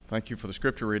Thank you for the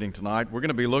scripture reading tonight. We're going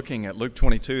to be looking at Luke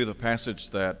 22, the passage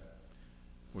that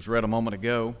was read a moment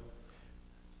ago.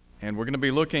 And we're going to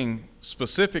be looking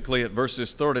specifically at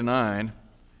verses 39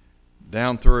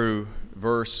 down through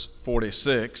verse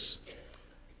 46.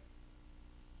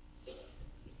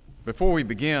 Before we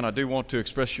begin, I do want to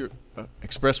express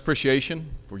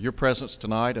appreciation for your presence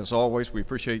tonight. As always, we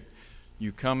appreciate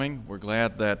you coming. We're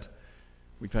glad that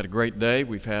we've had a great day.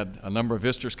 We've had a number of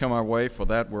visitors come our way. For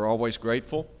that, we're always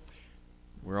grateful.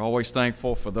 We're always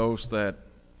thankful for those that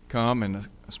come, and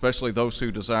especially those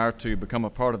who desire to become a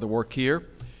part of the work here.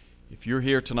 If you're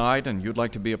here tonight and you'd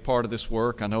like to be a part of this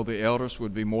work, I know the elders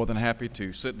would be more than happy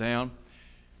to sit down,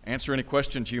 answer any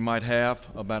questions you might have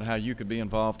about how you could be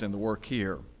involved in the work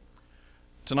here.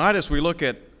 Tonight, as we look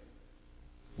at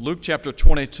Luke chapter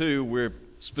 22, we're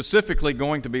specifically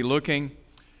going to be looking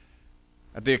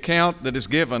at the account that is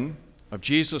given of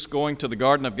Jesus going to the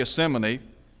Garden of Gethsemane,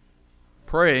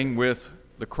 praying with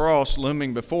the cross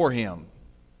looming before him.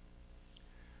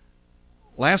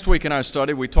 Last week in our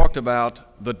study, we talked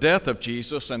about the death of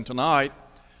Jesus, and tonight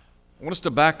I want us to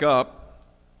back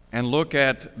up and look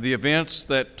at the events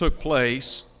that took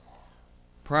place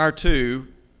prior to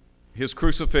his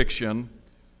crucifixion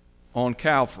on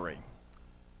Calvary.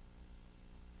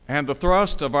 And the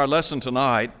thrust of our lesson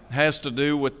tonight has to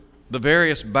do with the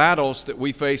various battles that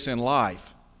we face in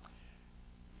life.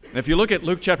 And if you look at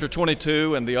Luke chapter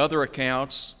 22 and the other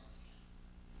accounts,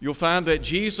 you'll find that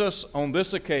Jesus on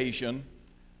this occasion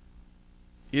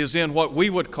is in what we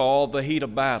would call the heat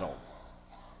of battle.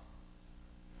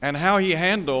 And how he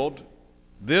handled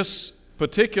this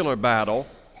particular battle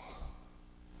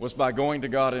was by going to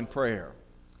God in prayer.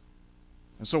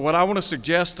 And so what I want to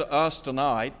suggest to us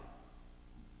tonight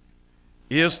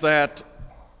is that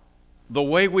the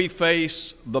way we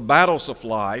face the battles of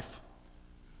life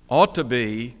ought to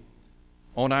be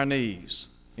on our knees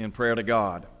in prayer to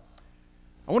God.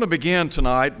 I want to begin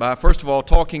tonight by first of all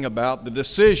talking about the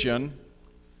decision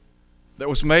that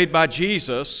was made by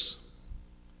Jesus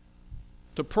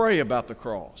to pray about the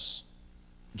cross.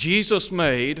 Jesus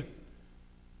made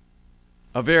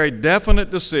a very definite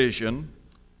decision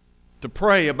to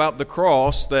pray about the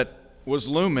cross that was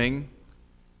looming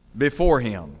before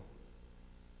him.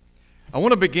 I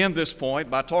want to begin this point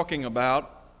by talking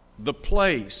about the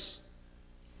place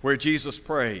where Jesus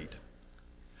prayed.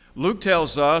 Luke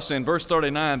tells us in verse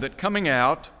 39 that coming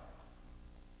out,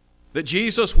 that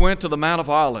Jesus went to the Mount of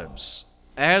Olives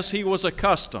as he was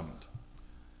accustomed.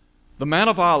 The Mount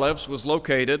of Olives was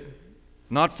located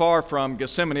not far from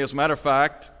Gethsemane. As a matter of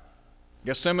fact,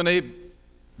 Gethsemane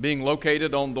being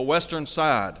located on the western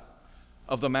side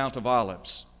of the Mount of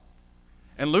Olives.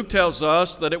 And Luke tells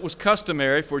us that it was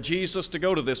customary for Jesus to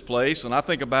go to this place, and I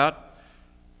think about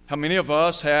how many of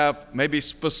us have maybe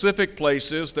specific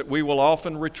places that we will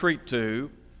often retreat to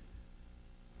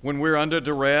when we're under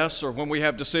duress or when we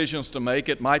have decisions to make.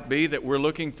 It might be that we're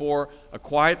looking for a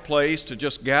quiet place to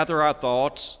just gather our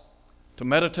thoughts, to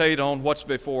meditate on what's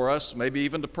before us, maybe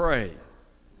even to pray.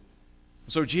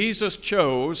 So Jesus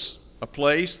chose a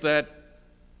place that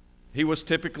he was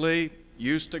typically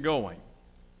used to going,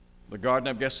 the Garden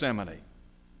of Gethsemane.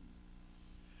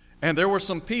 And there were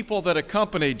some people that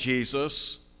accompanied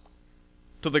Jesus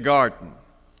to the garden.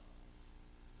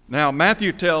 Now,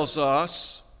 Matthew tells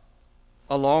us,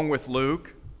 along with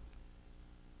Luke,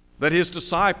 that his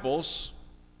disciples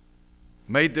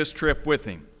made this trip with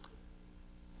him.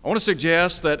 I want to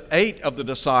suggest that 8 of the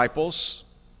disciples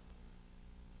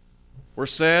were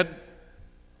said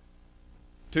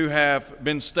to have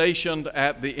been stationed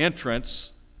at the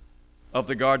entrance of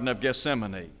the Garden of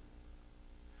Gethsemane.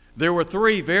 There were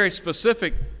 3 very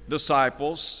specific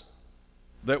disciples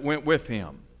that went with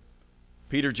him,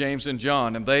 Peter, James, and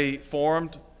John, and they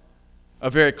formed a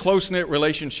very close-knit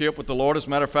relationship with the Lord. As a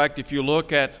matter of fact, if you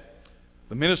look at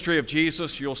the ministry of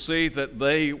Jesus, you'll see that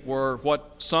they were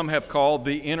what some have called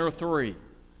the inner 3.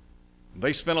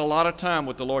 They spent a lot of time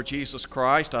with the Lord Jesus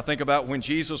Christ. I think about when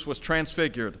Jesus was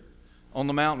transfigured on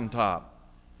the mountaintop.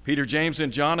 Peter, James,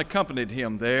 and John accompanied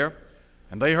him there,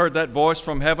 and they heard that voice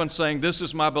from heaven saying, "This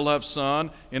is my beloved Son,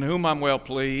 in whom I'm well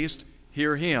pleased.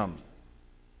 Hear him."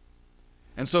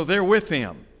 And so they're with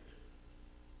him,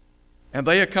 and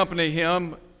they accompany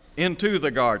him into the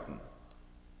garden.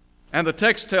 And the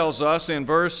text tells us in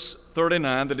verse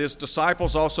 39 that his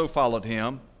disciples also followed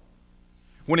him.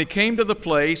 When he came to the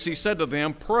place, he said to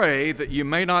them, "Pray that you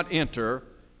may not enter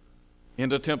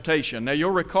into temptation." Now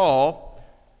you'll recall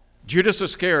Judas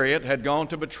Iscariot had gone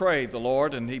to betray the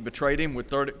Lord, and he betrayed him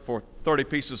for 30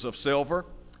 pieces of silver.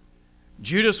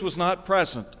 Judas was not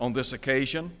present on this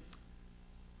occasion.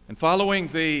 And following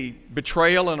the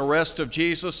betrayal and arrest of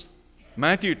Jesus,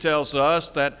 Matthew tells us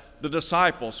that the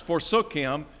disciples forsook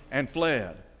him and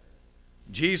fled.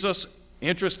 Jesus,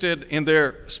 interested in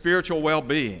their spiritual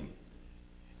well-being,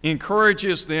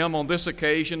 encourages them on this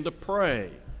occasion to pray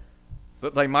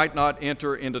that they might not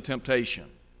enter into temptation.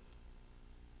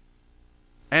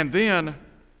 And then,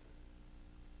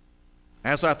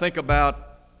 as I think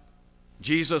about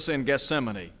Jesus in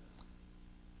Gethsemane,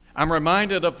 I'm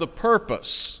reminded of the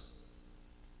purpose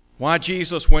why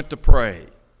Jesus went to pray.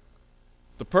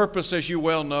 The purpose, as you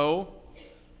well know,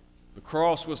 the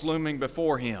cross was looming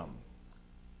before him.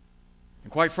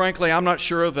 And quite frankly, I'm not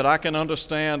sure that I can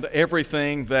understand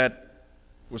everything that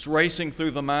was racing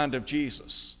through the mind of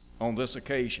Jesus on this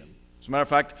occasion. As a matter of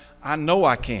fact, I know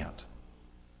I can't.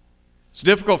 It's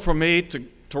difficult for me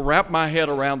to wrap my head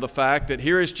around the fact that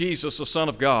here is Jesus, the Son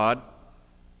of God.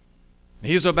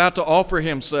 He's about to offer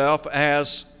himself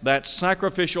as that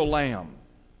sacrificial lamb,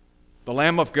 the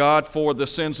Lamb of God for the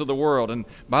sins of the world. And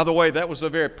by the way, that was the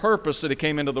very purpose that he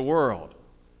came into the world.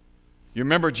 You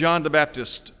remember John the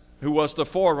Baptist, who was the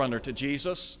forerunner to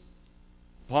Jesus,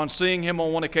 upon seeing him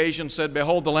on one occasion said,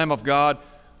 "Behold the Lamb of God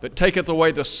that taketh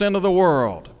away the sin of the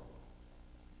world."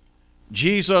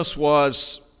 Jesus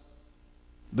was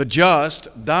the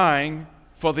just dying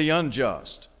for the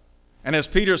unjust. And as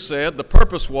Peter said, the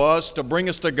purpose was to bring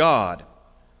us to God,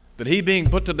 that he being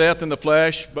put to death in the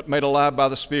flesh, but made alive by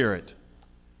the Spirit.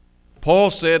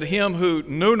 Paul said, him who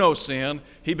knew no sin,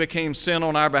 he became sin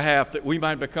on our behalf, that we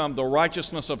might become the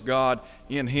righteousness of God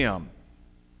in him.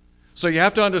 So you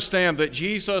have to understand that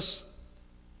Jesus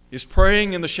is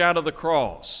praying in the shadow of the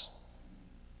cross.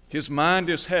 His mind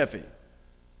is heavy.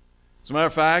 As a matter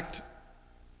of fact,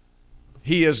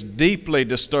 he is deeply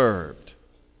disturbed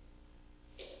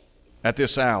at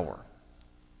this hour.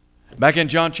 Back in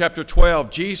John chapter 12,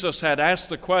 Jesus had asked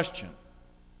the question,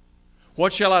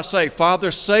 "What shall I say?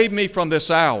 Father, save me from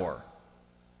this hour."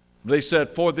 But he said,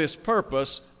 "For this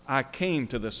purpose I came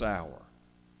to this hour."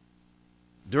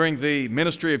 During the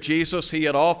ministry of Jesus, he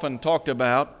had often talked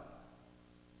about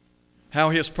how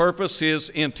his purpose, his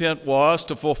intent was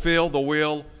to fulfill the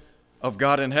will of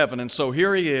God in heaven. And so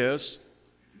here he is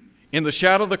in the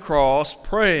shadow of the cross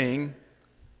praying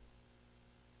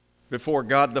before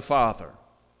God the Father.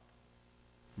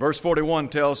 Verse 41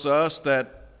 tells us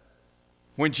that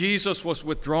when Jesus was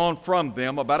withdrawn from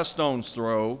them about a stone's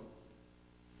throw,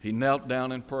 he knelt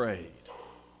down and prayed.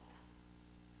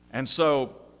 And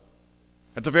so,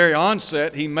 at the very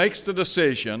onset, he makes the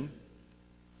decision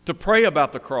to pray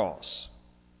about the cross.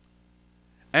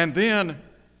 And then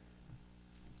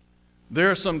there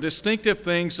are some distinctive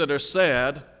things that are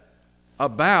said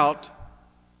about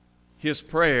his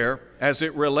prayer as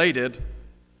it related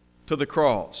to the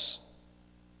cross.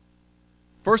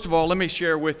 First of all, let me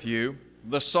share with you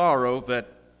the sorrow that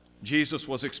Jesus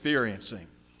was experiencing.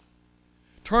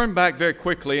 Turn back very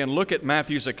quickly and look at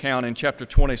Matthew's account in chapter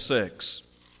 26.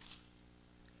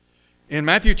 In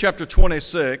Matthew chapter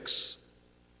 26,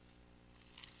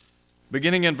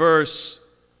 beginning in verse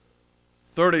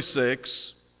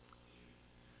 36,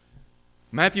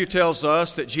 Matthew tells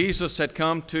us that Jesus had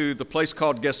come to the place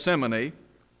called Gethsemane.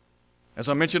 As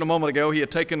I mentioned a moment ago, he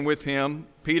had taken with him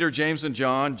Peter, James, and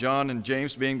John, John and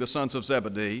James being the sons of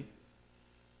Zebedee.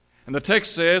 And the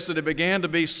text says that he began to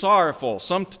be sorrowful.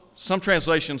 Some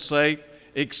translations say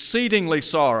exceedingly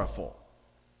sorrowful.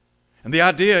 And the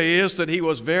idea is that he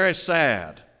was very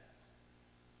sad.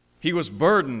 He was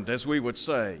burdened, as we would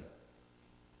say.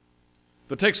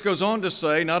 The text goes on to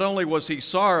say not only was he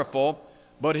sorrowful,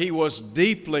 but he was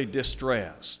deeply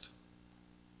distressed.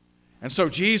 And so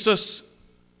Jesus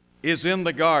is in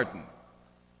the garden.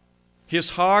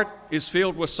 His heart is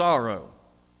filled with sorrow.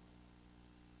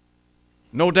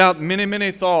 No doubt many,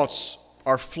 many thoughts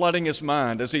are flooding his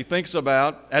mind as he thinks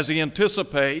about, as he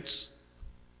anticipates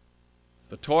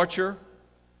the torture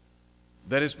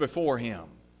that is before him.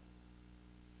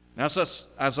 Now, as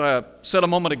I said a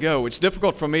moment ago, it's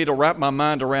difficult for me to wrap my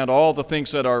mind around all the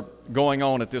things that are going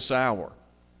on at this hour.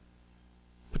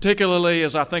 Particularly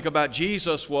as I think about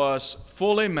Jesus was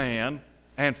fully man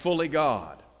and fully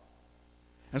God.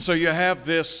 And so you have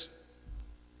this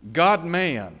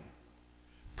God-man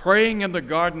praying in the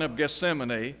Garden of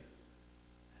Gethsemane,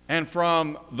 and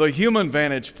from the human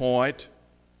vantage point,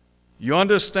 you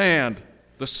understand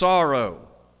the sorrow,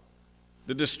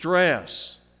 the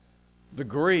distress, the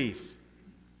grief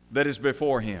that is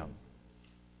before him.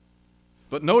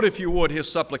 But note, if you would,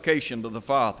 his supplication to the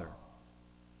Father.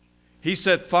 He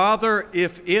said, "Father,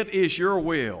 if it is your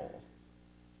will,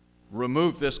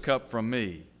 remove this cup from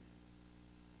me."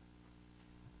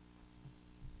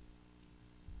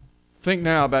 Think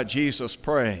now about Jesus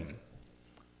praying.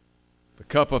 The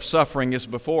cup of suffering is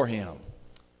before him.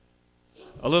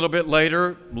 A little bit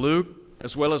later, Luke,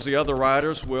 as well as the other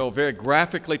writers, will very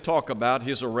graphically talk about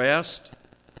his arrest,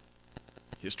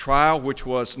 his trial, which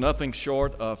was nothing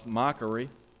short of mockery,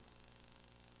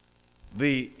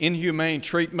 the inhumane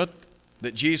treatment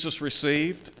that Jesus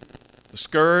received, the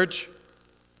scourge,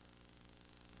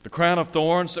 the crown of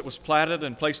thorns that was platted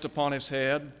and placed upon his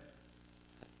head,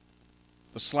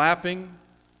 the slapping,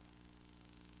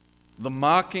 the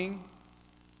mocking,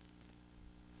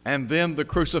 and then the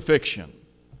crucifixion.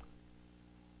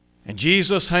 And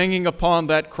Jesus hanging upon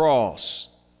that cross,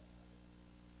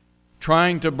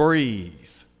 trying to breathe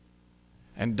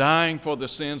and dying for the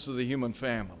sins of the human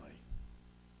family.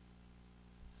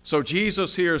 So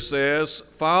Jesus here says,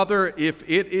 Father, if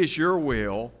it is your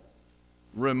will,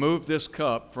 remove this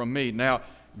cup from me. Now,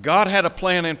 God had a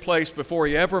plan in place before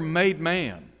he ever made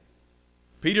man.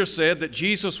 Peter said that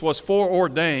Jesus was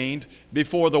foreordained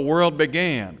before the world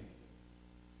began.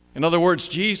 In other words,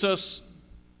 Jesus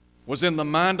was in the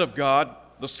mind of God,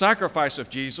 the sacrifice of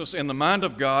Jesus in the mind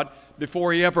of God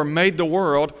before he ever made the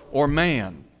world or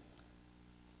man.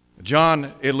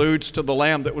 John alludes to the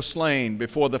lamb that was slain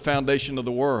before the foundation of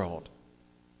the world.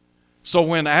 So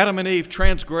when Adam and Eve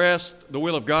transgressed the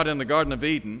will of God in the Garden of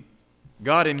Eden,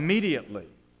 God immediately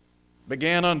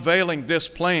began unveiling this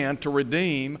plan to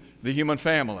redeem the human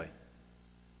family.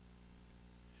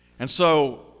 And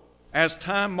so, as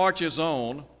time marches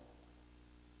on,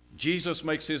 Jesus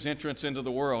makes his entrance into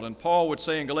the world. And Paul would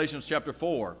say in Galatians chapter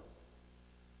 4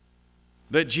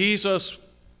 that Jesus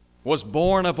was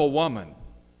born of a woman,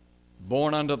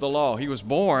 born under the law. He was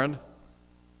born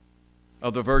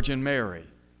of the Virgin Mary.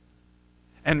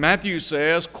 And Matthew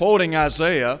says, quoting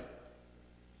Isaiah,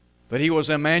 that he was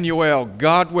Emmanuel,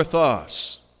 God with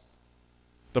us.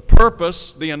 The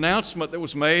purpose, the announcement that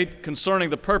was made concerning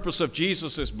the purpose of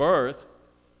Jesus' birth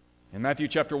in Matthew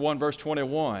chapter 1, verse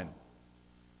 21.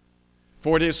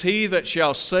 For it is he that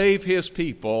shall save his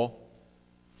people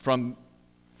from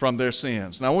their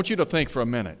sins. Now I want you to think for a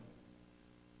minute.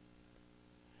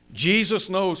 Jesus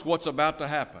knows what's about to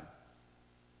happen.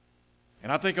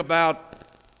 And I think about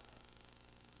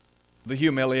the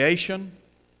humiliation,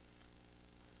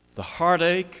 the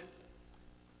heartache,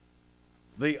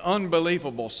 the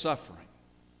unbelievable suffering,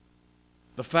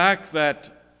 the fact that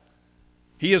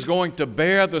he is going to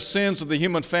bear the sins of the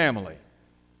human family.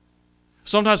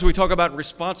 Sometimes we talk about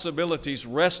responsibilities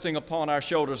resting upon our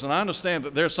shoulders, and I understand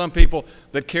that there are some people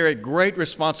that carry great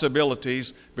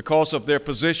responsibilities because of their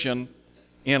position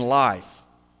in life.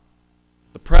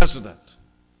 The president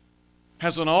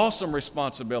has an awesome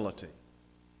responsibility.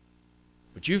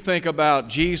 But you think about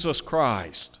Jesus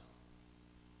Christ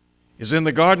is in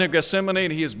the Garden of Gethsemane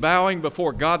and he is bowing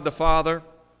before God the Father.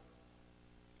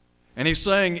 And he's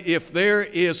saying, if there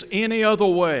is any other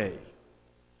way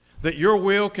that your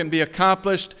will can be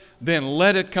accomplished, then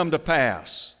let it come to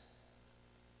pass.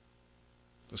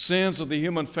 The sins of the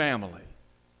human family,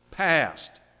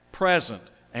 past,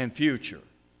 present, and future,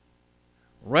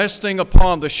 resting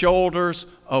upon the shoulders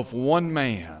of one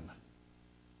man.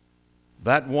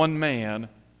 That one man,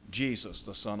 Jesus,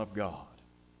 the Son of God.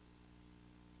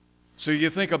 So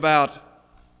you think about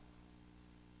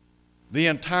the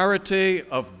entirety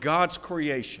of God's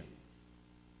creation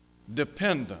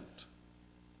dependent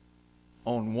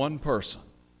on one person.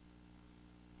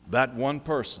 That one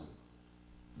person,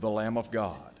 the Lamb of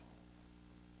God.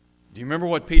 Do you remember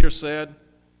what Peter said?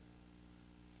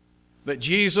 That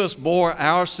Jesus bore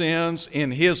our sins in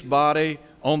his body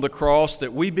on the cross,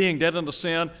 that we being dead unto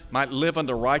sin might live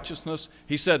unto righteousness.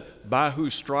 He said, by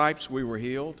whose stripes we were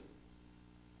healed.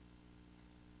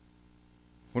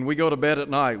 When we go to bed at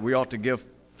night, we ought to give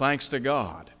thanks to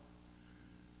God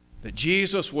that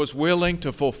Jesus was willing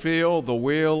to fulfill the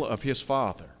will of his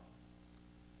Father,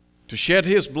 to shed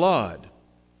his blood,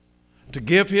 to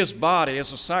give his body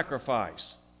as a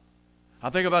sacrifice. I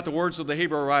think about the words of the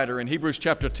Hebrew writer in Hebrews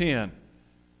chapter 10,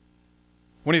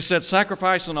 when he said,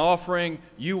 sacrifice and offering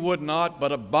you would not,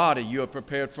 but a body you have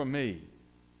prepared for me.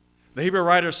 The Hebrew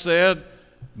writer said,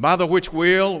 by the which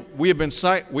will we have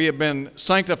been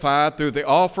sanctified through the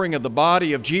offering of the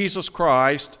body of Jesus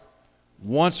Christ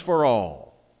once for all.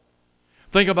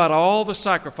 Think about all the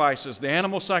sacrifices, the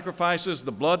animal sacrifices,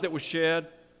 the blood that was shed.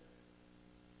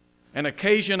 And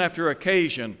occasion after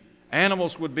occasion,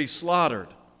 animals would be slaughtered,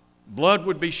 blood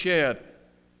would be shed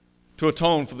to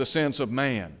atone for the sins of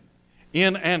man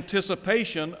in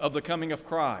anticipation of the coming of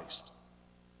Christ.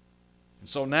 And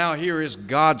so now here is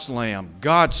God's Lamb,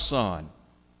 God's Son.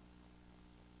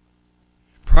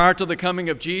 Prior to the coming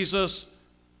of Jesus,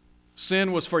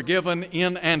 sin was forgiven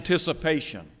in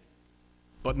anticipation.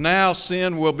 But now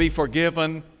sin will be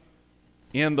forgiven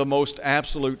in the most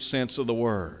absolute sense of the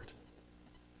word.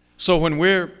 So when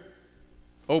we're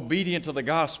obedient to the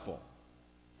gospel,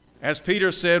 as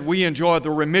Peter said, we enjoy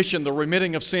the remission, the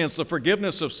remitting of sins, the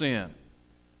forgiveness of sin.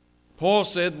 Paul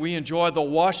said we enjoy the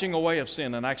washing away of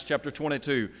sin in Acts chapter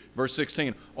 22, verse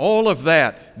 16. All of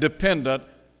that dependent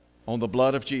on the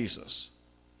blood of Jesus.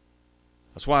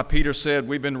 That's why Peter said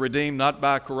we've been redeemed not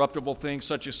by corruptible things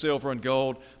such as silver and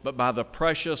gold, but by the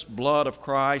precious blood of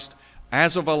Christ,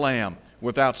 as of a lamb,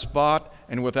 without spot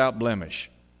and without blemish.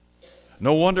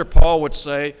 No wonder Paul would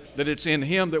say that it's in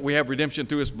Him that we have redemption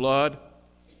through His blood,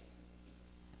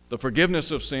 the forgiveness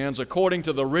of sins according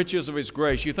to the riches of His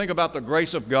grace. You think about the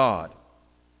grace of God.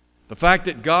 The fact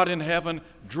that God in heaven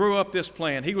drew up this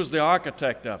plan. He was the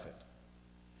architect of it.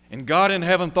 And God in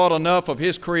heaven thought enough of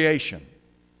His creation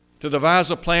to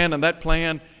devise a plan, and that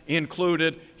plan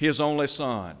included His only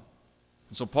Son.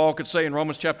 And so Paul could say in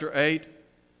Romans chapter 8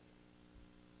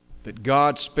 that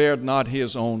God spared not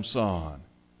His own Son,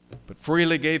 but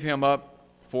freely gave Him up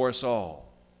for us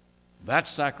all. That's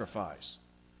sacrifice.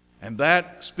 And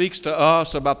that speaks to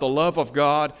us about the love of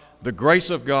God, the grace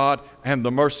of God, and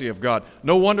the mercy of God.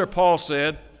 No wonder Paul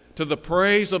said, to the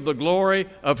praise of the glory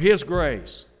of His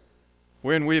grace,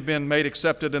 when we've been made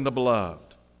accepted in the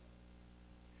beloved.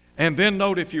 And then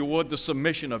note, if you would, the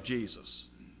submission of Jesus.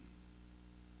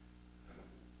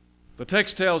 The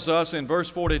text tells us in verse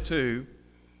 42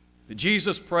 that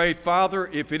Jesus prayed, Father,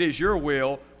 if it is your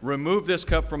will, remove this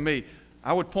cup from me.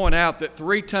 I would point out that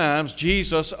 3 times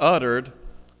Jesus uttered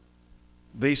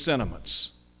these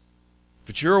sentiments. If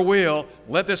it's your will,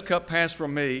 let this cup pass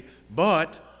from me.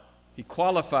 But He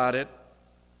qualified it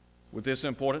with this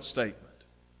important statement.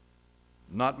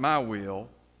 Not my will,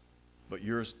 but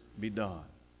yours be done.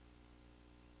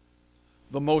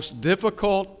 The most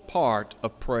difficult part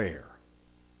of prayer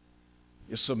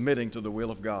is submitting to the will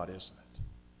of God, isn't it?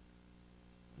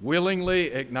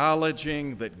 Willingly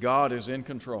acknowledging that God is in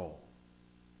control.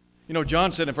 You know,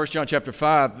 John said in 1 John chapter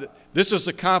 5, this is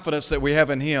the confidence that we have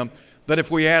in Him, that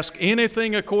if we ask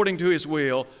anything according to His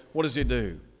will, what does He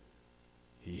do?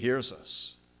 He hears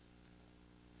us.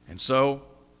 And so,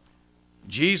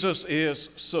 Jesus is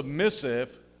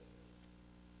submissive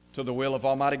to the will of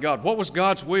Almighty God. What was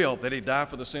God's will? That He die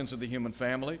for the sins of the human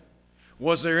family?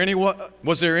 Was there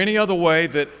any other way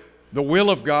that the will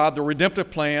of God, the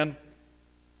redemptive plan,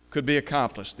 could be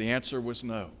accomplished? The answer was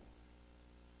no.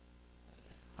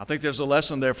 I think there's a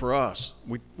lesson there for us.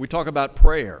 We talk about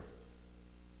prayer.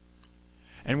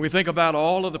 And we think about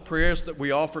all of the prayers that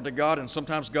we offer to God, and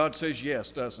sometimes God says yes,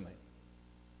 doesn't He?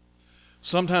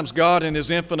 Sometimes God in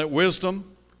His infinite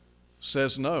wisdom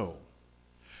says no.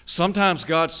 Sometimes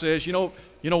God says, you know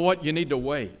what, you need to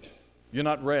wait. You're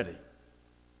not ready.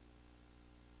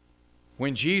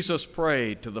 When Jesus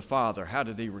prayed to the Father, how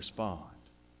did He respond?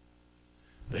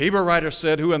 The Hebrew writer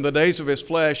said, who in the days of His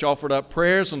flesh offered up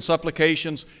prayers and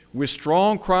supplications with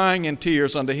strong crying and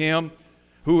tears unto Him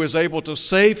who is able to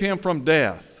save him from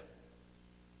death.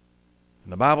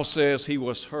 And the Bible says He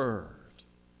was heard.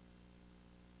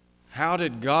 How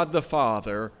did God the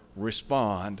Father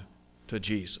respond to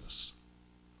Jesus?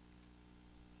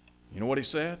 You know what He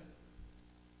said?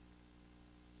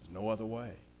 There's no other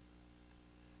way.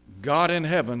 God in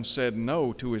heaven said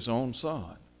no to His own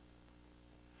Son.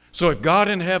 So if God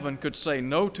in heaven could say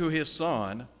no to His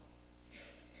Son,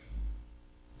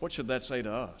 what should that say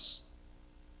to us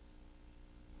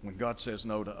when God says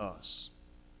no to us?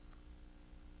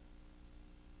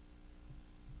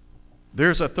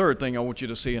 There's a third thing I want you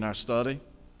to see in our study,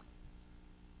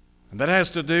 and that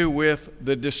has to do with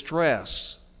the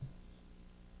distress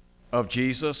of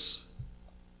Jesus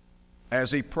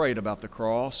as He prayed about the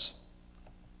cross.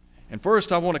 And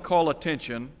first I want to call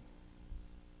attention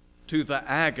to the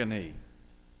agony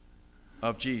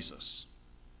of Jesus.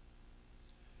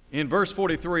 In verse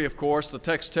 43, of course, the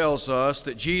text tells us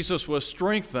that Jesus was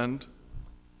strengthened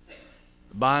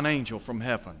by an angel from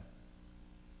heaven.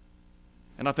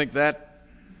 And I think that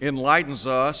enlightens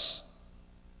us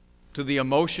to the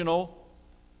emotional,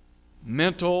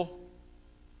 mental,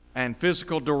 and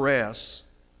physical duress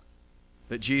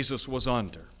that Jesus was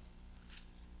under.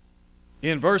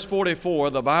 In verse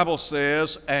 44, the Bible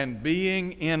says, and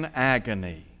being in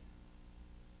agony,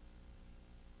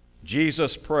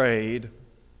 Jesus prayed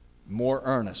more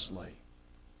earnestly.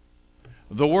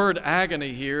 The word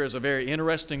agony here is a very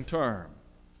interesting term.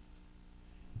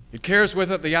 It carries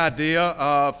with it the idea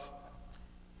of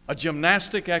a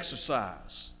gymnastic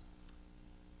exercise.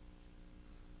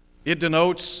 It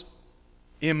denotes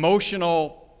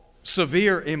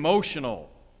severe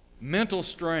emotional, mental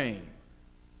strain.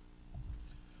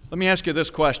 Let me ask you this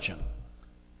question.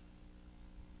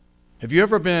 Have you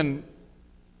ever been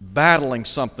battling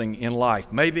something in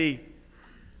life? Maybe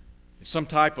some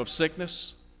type of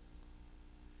sickness.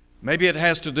 Maybe it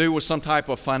has to do with some type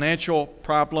of financial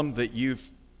problem that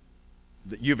you've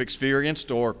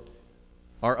experienced or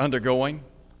are undergoing.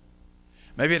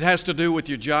 Maybe it has to do with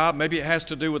your job. Maybe it has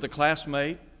to do with a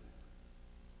classmate.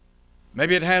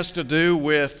 Maybe it has to do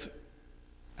with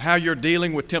how you're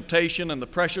dealing with temptation and the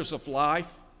pressures of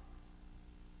life.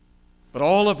 But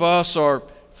all of us are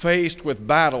faced with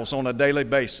battles on a daily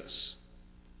basis.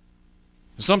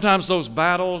 Sometimes those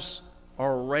battles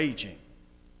are raging.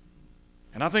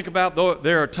 And I think about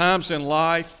there are times in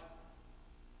life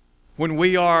when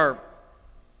we are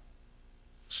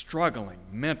struggling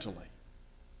mentally.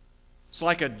 It's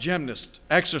like a gymnast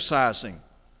exercising,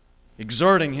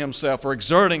 exerting himself or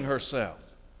exerting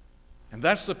herself. And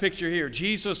that's the picture here.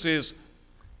 Jesus is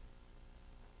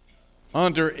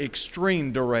under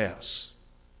extreme duress.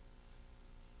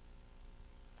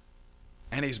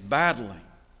 And he's battling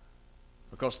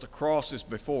because the cross is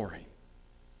before him.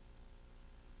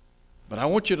 But I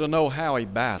want you to know how he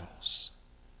battles.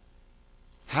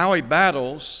 How he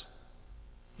battles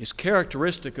is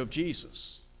characteristic of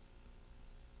Jesus.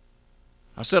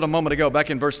 I said a moment ago, back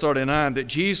in verse 39, that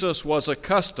Jesus was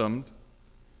accustomed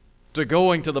to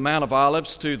going to the Mount of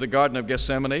Olives, to the Garden of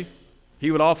Gethsemane.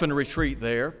 He would often retreat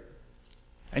there.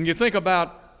 And you think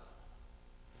about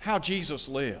how Jesus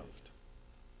lived.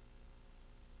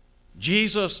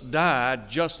 Jesus died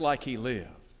just like he lived.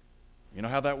 You know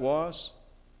how that was?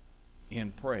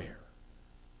 In prayer.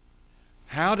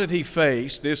 How did he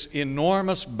face this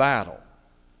enormous battle?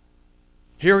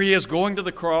 Here he is going to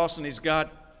the cross, and he's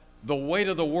got the weight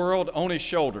of the world on his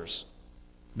shoulders.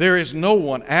 There is no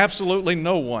one, absolutely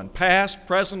no one, past,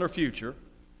 present, or future,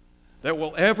 that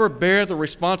will ever bear the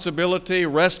responsibility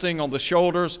resting on the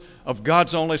shoulders of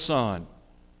God's only Son.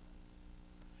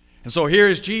 And so here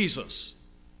is Jesus.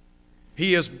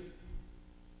 He is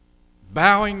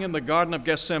bowing in the Garden of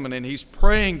Gethsemane, and he's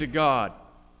praying to God.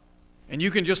 And you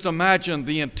can just imagine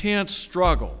the intense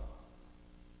struggle,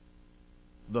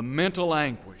 the mental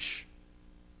anguish.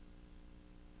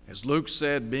 As Luke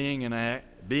said, being in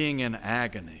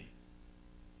agony,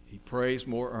 he prays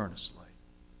more earnestly.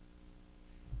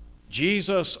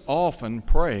 Jesus often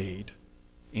prayed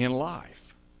in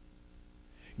life.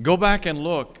 Go back and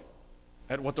look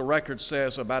at what the record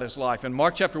says about his life. In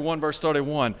Mark chapter 1, verse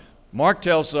 31, Mark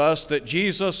tells us that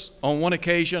Jesus, on one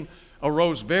occasion,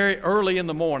 arose very early in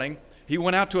the morning. He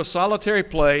went out to a solitary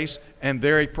place, and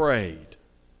there he prayed.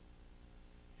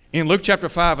 In Luke chapter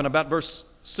 5 and about verse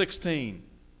 16,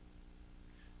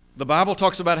 the Bible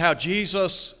talks about how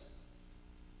Jesus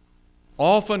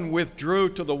often withdrew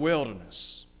to the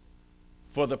wilderness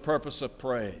for the purpose of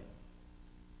praying.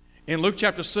 In Luke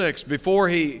chapter 6, before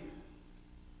he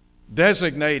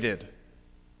designated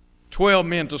 12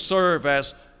 men to serve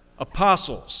as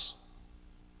apostles,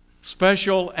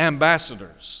 special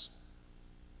ambassadors,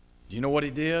 do you know what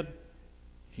he did?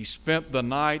 He spent the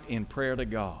night in prayer to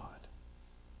God.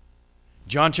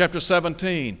 John chapter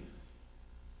 17,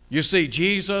 you see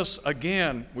Jesus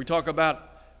again, we talk about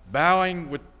bowing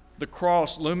with the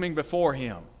cross looming before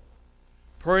him,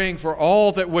 praying for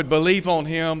all that would believe on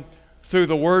him through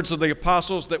the words of the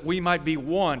apostles, that we might be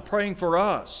one, praying for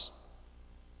us,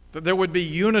 that there would be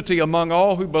unity among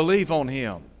all who believe on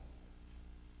him.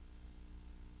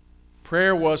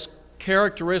 Prayer was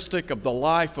characteristic of the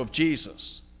life of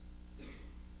Jesus.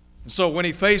 And so when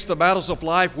he faced the battles of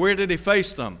life, where did he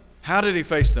face them? How did he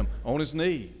face them? On his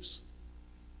knees.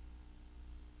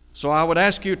 So I would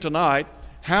ask you tonight,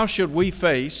 how should we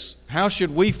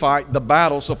fight the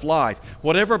battles of life?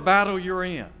 Whatever battle you're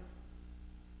in,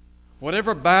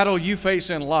 whatever battle you face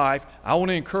in life, I want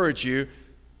to encourage you,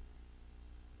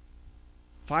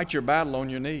 fight your battle on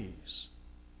your knees.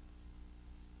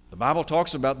 The Bible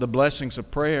talks about the blessings of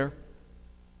prayer.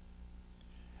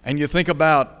 And you think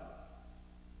about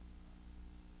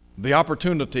the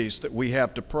opportunities that we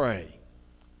have to pray.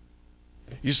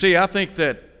 You see, I think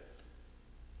that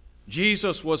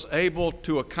Jesus was able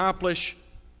to accomplish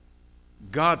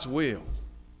God's will.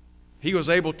 He was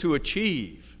able to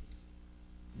achieve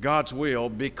God's will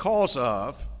because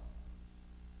of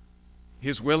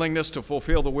his willingness to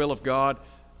fulfill the will of God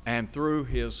and through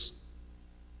his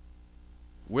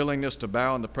willingness to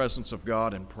bow in the presence of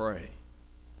God and pray.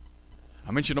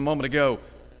 I mentioned a moment ago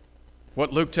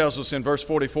what Luke tells us in verse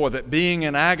 44, that being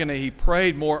in agony, he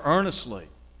prayed more earnestly.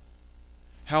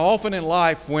 How often in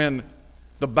life, when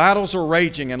the battles are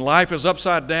raging and life is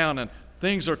upside down and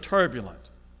things are turbulent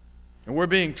and we're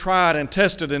being tried and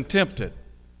tested and tempted,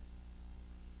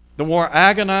 the more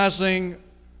agonizing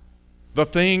the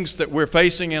things that we're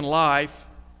facing in life,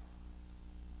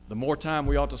 the more time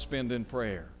we ought to spend in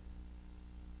prayer.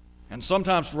 And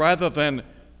sometimes rather than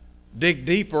dig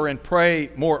deeper and pray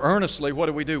more earnestly,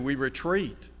 what do? We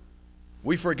retreat.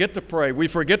 We forget to pray. We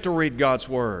forget to read God's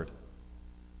Word.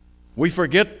 We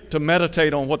forget to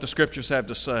meditate on what the Scriptures have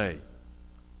to say.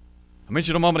 I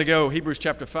mentioned a moment ago Hebrews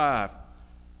chapter 5,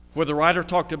 where the writer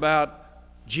talked about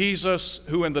Jesus,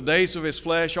 who in the days of His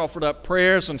flesh offered up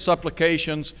prayers and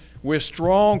supplications with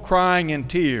strong crying and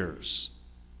tears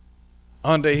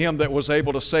unto Him that was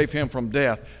able to save Him from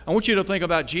death. I want you to think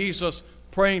about Jesus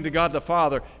praying to God the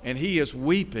Father, and He is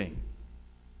weeping.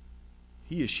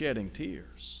 He is shedding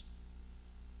tears.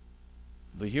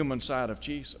 The human side of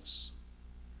Jesus.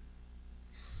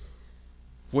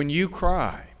 When you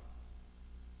cry,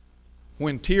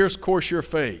 when tears course your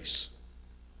face,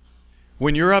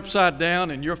 when you're upside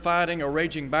down and you're fighting a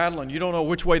raging battle and you don't know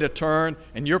which way to turn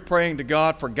and you're praying to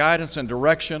God for guidance and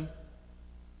direction,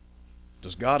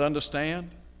 does God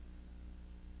understand?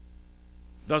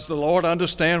 Does the Lord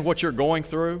understand what you're going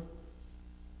through?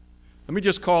 Let me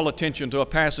just call attention to a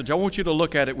passage. I want you to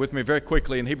look at it with me very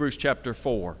quickly in Hebrews chapter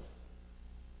 4.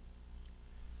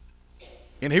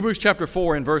 In Hebrews chapter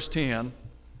 4 in verse 10,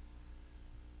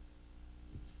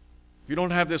 if you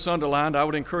don't have this underlined, I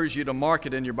would encourage you to mark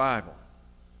it in your Bible.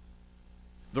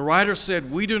 The writer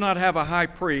said, "We do not have a high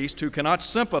priest who cannot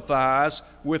sympathize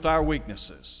with our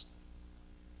weaknesses,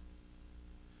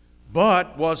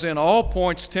 but was in all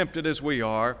points tempted as we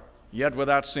are, yet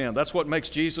without sin." That's what makes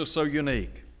Jesus so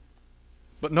unique.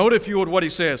 But note, if you would, what he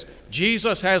says.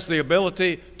 Jesus has the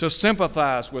ability to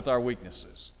sympathize with our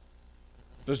weaknesses.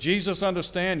 Does Jesus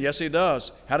understand? Yes, He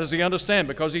does. How does He understand?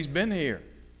 Because He's been here.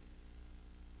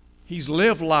 He's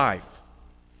lived life.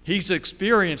 He's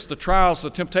experienced the trials, the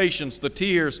temptations, the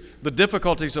tears, the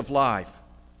difficulties of life.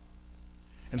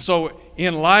 And so,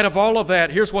 in light of all of that,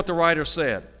 here's what the writer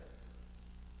said.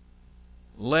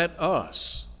 Let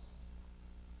us,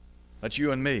 that's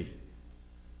you and me,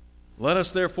 let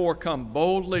us therefore come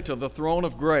boldly to the throne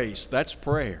of grace. That's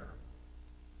prayer.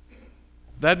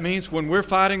 That means when we're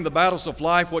fighting the battles of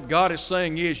life, what God is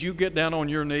saying is you get down on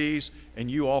your knees and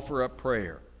you offer up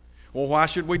prayer. Well, why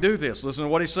should we do this? Listen to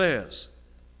what he says.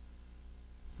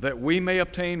 That we may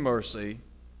obtain mercy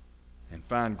and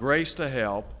find grace to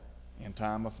help in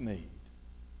time of need.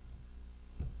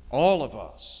 All of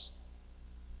us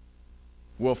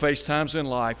will face times in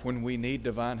life when we need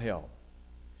divine help.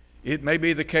 It may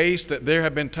be the case that there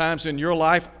have been times in your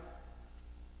life,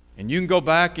 and you can go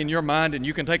back in your mind and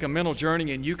you can take a mental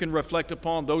journey and you can reflect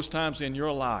upon those times in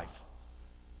your life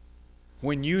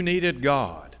when you needed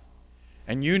God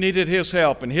and you needed His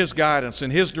help and His guidance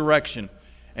and His direction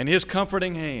and His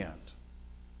comforting hand.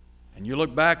 And you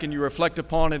look back and you reflect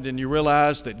upon it and you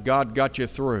realize that God got you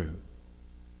through.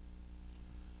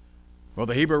 Well,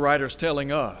 the Hebrew writer is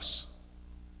telling us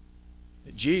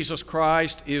that Jesus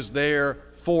Christ is there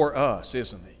for us,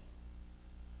 isn't He?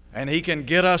 And He can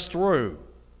get us through.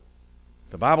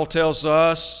 The Bible tells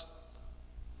us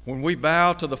when we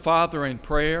bow to the Father in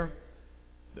prayer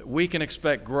that we can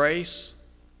expect grace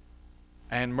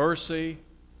and mercy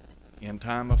in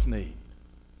time of need.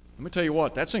 Let me tell you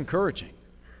what, that's encouraging.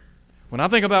 When I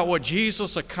think about what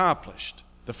Jesus accomplished,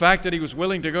 the fact that He was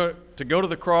willing to go to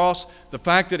the cross, the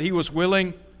fact that He was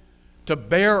willing to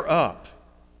bear up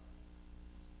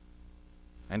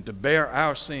and to bear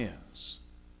our sins,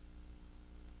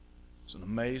 it's an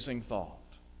amazing thought.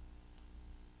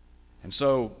 And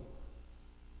so,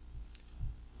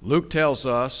 Luke tells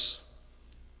us,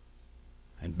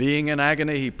 and being in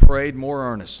agony, he prayed more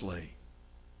earnestly.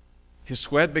 His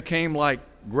sweat became like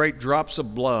great drops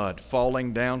of blood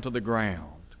falling down to the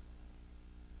ground.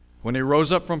 When he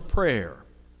rose up from prayer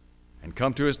and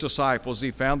come to his disciples,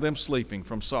 he found them sleeping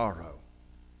from sorrow.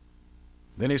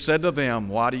 Then he said to them,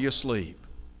 "Why do you sleep?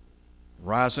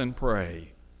 Rise and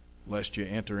pray, lest you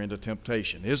enter into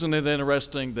temptation." Isn't it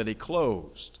interesting that he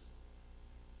closed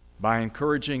by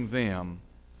encouraging them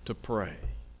to pray?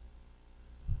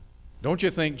 Don't you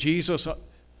think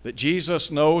that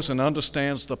Jesus knows and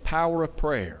understands the power of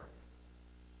prayer?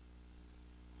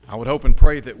 I would hope and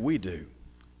pray that we do.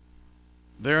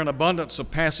 There are an abundance of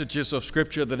passages of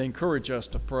Scripture that encourage us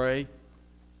to pray.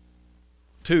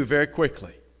 Two, very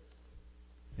quickly.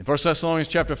 In 1 Thessalonians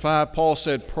chapter 5, Paul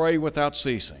said, "Pray without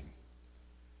ceasing."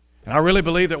 And I really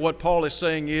believe that what Paul is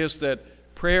saying is that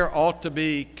prayer ought to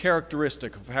be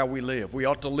characteristic of how we live. We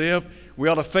ought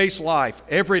to face life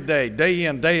every day, day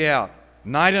in, day out,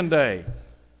 night and day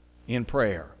in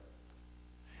prayer.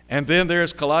 And then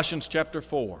there's Colossians chapter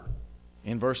 4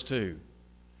 in verse 2,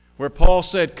 where Paul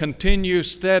said, "Continue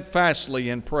steadfastly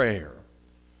in prayer,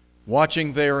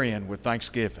 watching therein with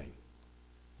thanksgiving."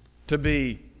 To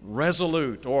be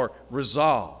resolute or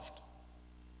resolved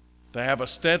to have a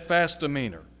steadfast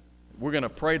demeanor. We're going to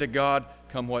pray to God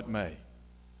come what may.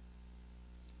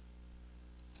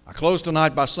 I close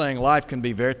tonight by saying life can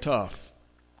be very tough.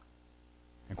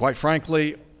 And quite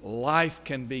frankly, life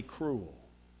can be cruel.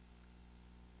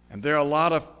 And there are a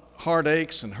lot of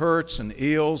heartaches and hurts and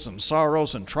ills and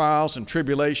sorrows and trials and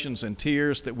tribulations and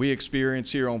tears that we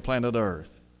experience here on planet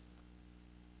Earth.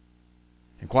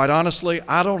 And quite honestly,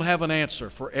 I don't have an answer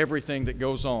for everything that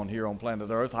goes on here on planet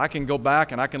Earth. I can go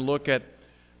back and I can look at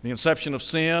the inception of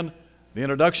sin, the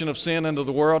introduction of sin into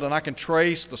the world, and I can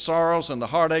trace the sorrows and the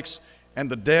heartaches and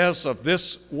the deaths of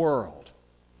this world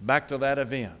back to that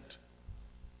event.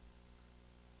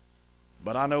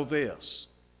 But I know this,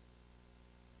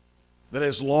 that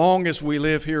as long as we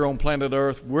live here on planet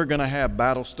Earth, we're going to have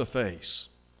battles to face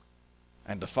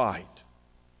and to fight.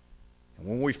 And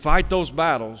when we fight those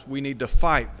battles, we need to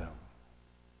fight them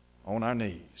on our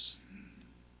knees.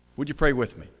 Would you pray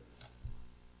with me?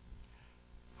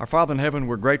 Our Father in heaven,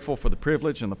 we're grateful for the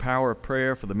privilege and the power of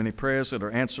prayer, for the many prayers that are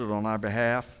answered on our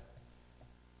behalf.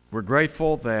 We're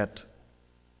grateful that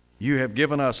you have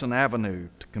given us an avenue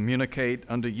to communicate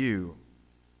unto you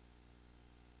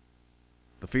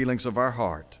the feelings of our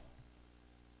heart.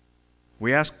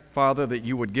 We ask, Father, that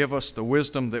you would give us the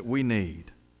wisdom that we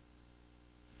need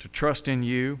to trust in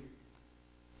you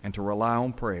and to rely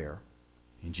on prayer.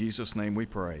 In Jesus' name we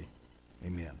pray.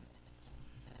 Amen.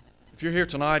 If you're here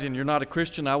tonight and you're not a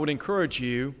Christian, I would encourage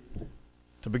you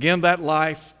to begin that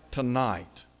life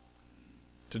tonight.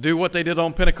 To do what they did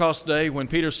on Pentecost Day when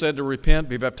Peter said to repent,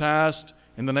 be baptized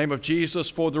in the name of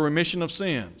Jesus for the remission of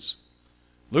sins.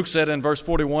 Luke said in verse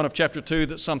 41 of chapter 2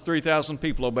 that some 3,000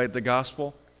 people obeyed the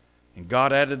gospel, and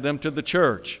God added them to the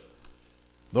church.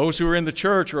 Those who are in the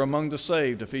church are among the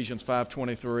saved, Ephesians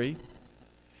 5:23.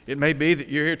 It may be that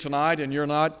you're here tonight and you're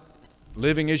not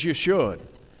living as you should.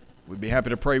 We'd be happy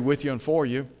to pray with you and for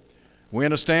you. We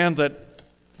understand that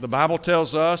the Bible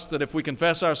tells us that if we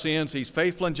confess our sins, He's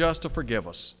faithful and just to forgive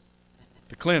us,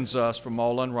 to cleanse us from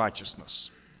all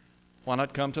unrighteousness. Why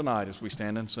not come tonight as we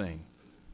stand and sing?